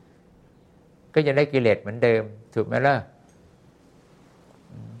ก็ยังได้กิเลสเหมือนเดิมถูกไหมล่ะ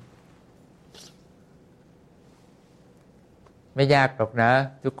ไม่ยากหรอกนะ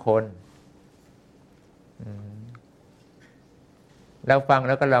ทุกคนเราฟังแ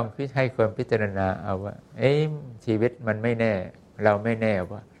ล้วก็ลองให้ความพิจารณาเอาว่าชีวิตมันไม่แน่เราไม่แน่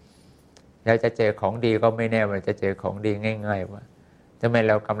ว่าเราจะเจอของดีก็ไม่แน่ว่าจะเจอของดีง่ายๆว่าทำไม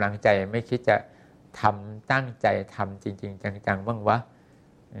เรากำลังใจไม่คิดจะทำตั้งใจทำจริงๆจังๆบ้างวะ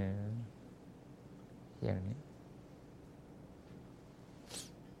อย่างนี้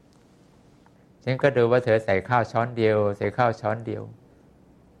ฉันก็ดูว่าเธอใส่ข้าวช้อนเดียวใส่ข้าวช้อนเดียว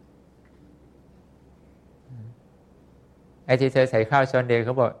ไอ้ที่เธอใส่ข้าวช้อนเดียวเข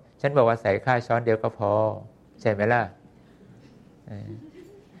าบอกฉันบอกว่าใส่ข้าวช้อนเดียวก็พอใช่ไหมล่ะ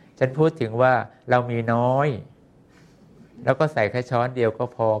ฉันพูดถึงว่าเรามีน้อยแล้วก็ใส่แค่ช้อนเดียวก็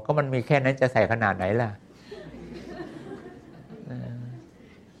พอก็มันมีแค่นั้นจะใส่ขนาดไหนล่ะ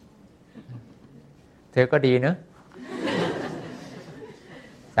เธอก็ดีเนอะ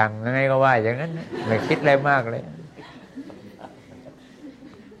สั่งยังไงก็ว่าอย่างนั้นไม่คิดอะไรมากเลย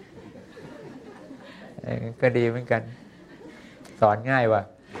ก็ดีเหมือนกันสอนง่ายว่ะ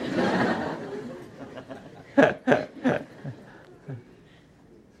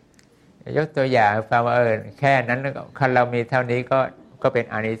ยกตัวอย่างฟังว่าแค่นั้นคันเรามีเท่านี้ก็เป็น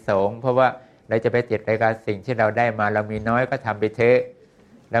อานิสงส์เพราะว่าเราจะไปติดในการสิ่งที่เราได้มาเรามีน้อยก็ทำไปเถอะ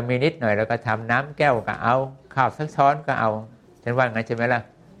เรามีนิดหน่อยเราก็ทำน้ำแก้วก็เอาข้าวสักช้อนก็เอาฉันว่างั้นใช่ไหมล่ะ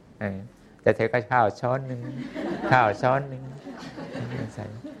แต่เธอก็ข้าวช้อนนึงข้าวช้อนนึงใส่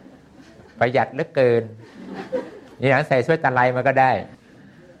ประหยัดเหลือเกินนี่หลังใส่ถ้วยตะไลมาก็ได้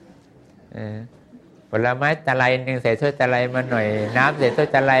ผลไม้ตะไลนึงใส่ถ้วยตะไลมาหน่อยน้ำใส่ถ้วย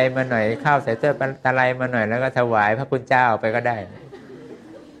ตะไลมาหน่อยข้าวใส่ถ้วยตะไลมาหน่อยแล้วก็ถวายพระคุณเจ้าไปก็ได้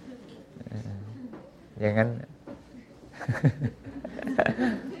อย่างนั้น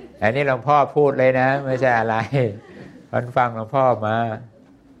อันนี้หลวงพ่อพูดเลยนะไม่ใช่อะไรฟังหลวงพ่อมา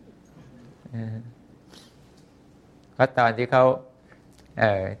เพราะตอนที่เขา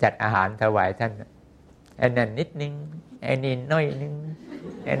จัดอาหารถวายท่านไอ้นั่นนิดนึงไอ้นี่น้อยนึง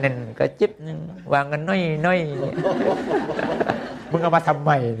ไอ้นั่นก็จิ๊บนึงวางกันน้อยมึงเอามาทำไ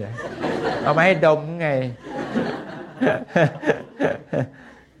มเนี่ยเอามาให้ดมไง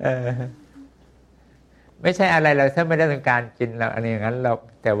ไม่ใช่อะไรเราถ้าไม่ได้ต้องการกินเราอะไรอย่างนั้นเรา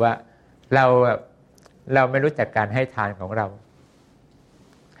แต่ว่าเราไม่รู้จักการให้ทานของเรา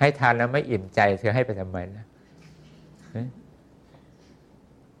ให้ทานแล้วไม่อิ่มใจเธอให้ไปทำไมนะ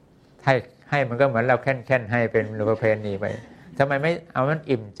ให้มันก็เหมือนเราแค่นให้เป็นประเพณีไปทำไมไม่เอามัน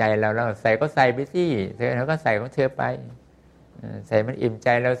อิ่มใจเราใส่ก็ใส่ไปสิเธอก็ใส่ของเธอไปใส่มันอิ่มใจ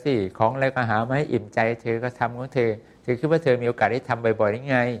แล้วสิของอะไรก็หามาให้อิ่มใจเธอก็ทำของเธอคิดว่าเธอมีโอกาสได้ทำบ่อยๆได้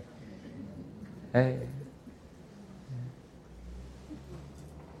ไง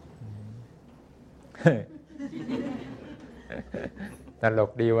ตลก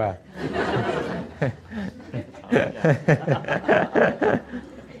ดีว่ะ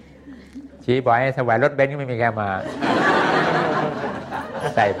ชี้บอกให้ถวายรถเบนซ์ก็ไม่มีใครมา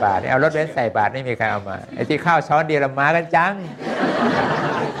ใส่บาตรเอารถเบนซ์ใส่บาตรไม่มีใครเอามาไอ้ที่ข้าวช้อนเดียวละมากันจัง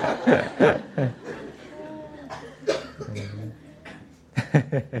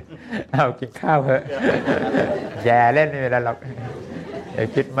เอากินข้าวเถอะแย่เล่นไม่เป็นไรหรอกอย่า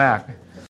คิดมาก